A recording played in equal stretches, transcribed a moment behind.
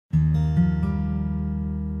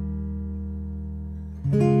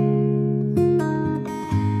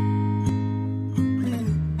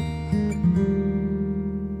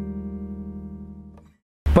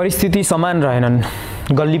परिस्थिति समान रहेनन्,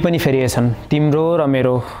 गल्ली पनि फेरिएछन्। तिम्रो र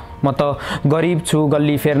मेरो, म त गरिब छु,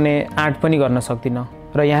 गल्ली फेर्ने आँट पनि गर्न सक्दिनँ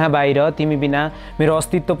र यहाँ बाहिर तिमी बिना मेरो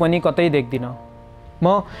अस्तित्व पनि कतै देख्दिन।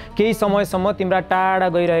 म केही समयसम्म तिम्रा टाढा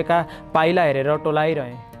गइरहेका पाइला हेरेर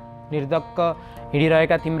टोलाइरहेँ। निर्धक्क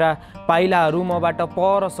हिँडिरहेका तिम्रा पाइलाहरू मबाट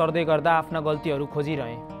पर सर्दै गर्दा आफ्ना गल्तीहरू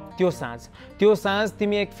खोजिरहेँ। त्यो साँझ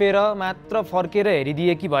तिमी एक फेर मात्र फर्केर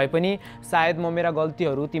हेरिदिएकी भए पनि सायद म मेरा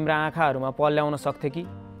गल्तीहरू तिम्रा आँखाहरूमा पल्याउन सक्थेँ कि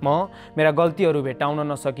म मेरा गल्तीहरू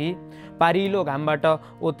भेटाउन नसकी, पारिलो घामबाट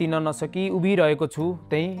ओतिन नसकी उभिरहेको छु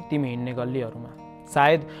त्यही तिमी हिँड्ने गल्लीहरूमा।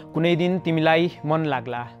 सायद कुनै दिन तिमीलाई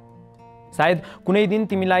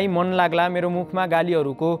मन लाग्ला मेरो मुखमा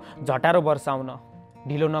गालीहरूको झटारो वर्षाउन।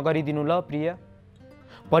 ढिलो नगरिदिनु ल प्रिय।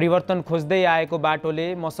 परिवर्तन खोज्दै आएको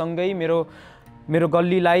बाटोले मसँगै मेरो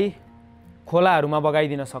गल्लीलाई खोलाहरूमा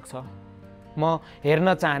बगाइदिन सक्छ। म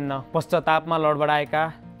हेर्न चाहन्न पश्चातापमा लडबडाएका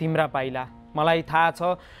तिम्रा पाइला। मलाई थाहा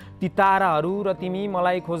छ ती ताराहरू र तिमी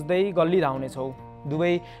मलाई खोज्दै गल्ली धाउनेछौ।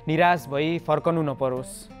 दुवै निराश भई फर्कनु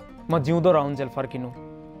नपरोस्। म जिउँदो रहन्जेल फर्किनु।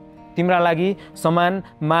 तिम्रा लागि समान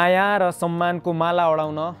माया र सम्मानको माला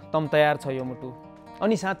ओढाउन तम तयार छ यो मुटु।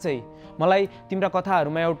 अनि साँच्चै मलाई तिम्रा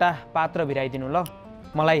कथाहरूमा एउटा पात्र भिराइदिनु ल।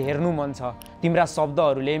 मलाई हेर्नु मन छ तिम्रा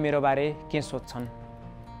शब्दहरूले मेरो बारे के सोच्छन्।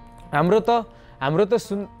 हाम्रो त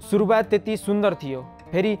सुरुवात त्यति सुन्दर थियो,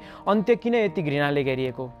 फेरि अन्त्य किन यति घृणाले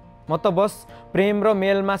घेरिएको। म त बस प्रेम र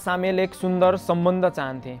मेलमा सामेल एक सुन्दर सम्बन्ध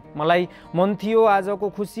चाहन्थेँ। मलाई मन थियो आजको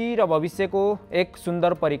खुसी र भविष्यको एक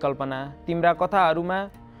सुन्दर परिकल्पना। तिम्रा कथाहरूमा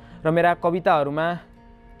र मेरा कविताहरूमा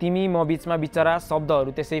तिमी म बिचमा बिचरा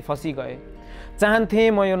शब्दहरू त्यसै फँसी गए।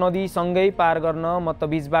 चाहन्थेँ म यो नदी सँगै पार गर्न, म त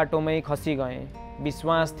बिच बाटोमै खसी गएँ।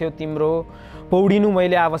 विश्वास थियो तिम्रो, पौडिनु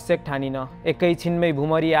मैले आवश्यक ठानिन। एकैछिनमै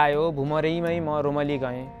भुमरी आयो, भुमरैमै म रोमली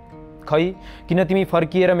गएँ। खै किन तिमी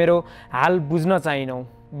फर्किएर मेरो हाल बुझ्न चाहिनौ।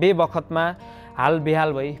 बेबखतमा हाल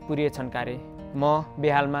बेहाल भई पुरिएछन् कारे। म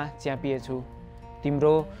बेहालमा च्यापिएछु।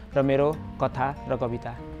 तिम्रो र मेरो कथा र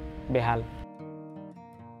कविता। बेहाल।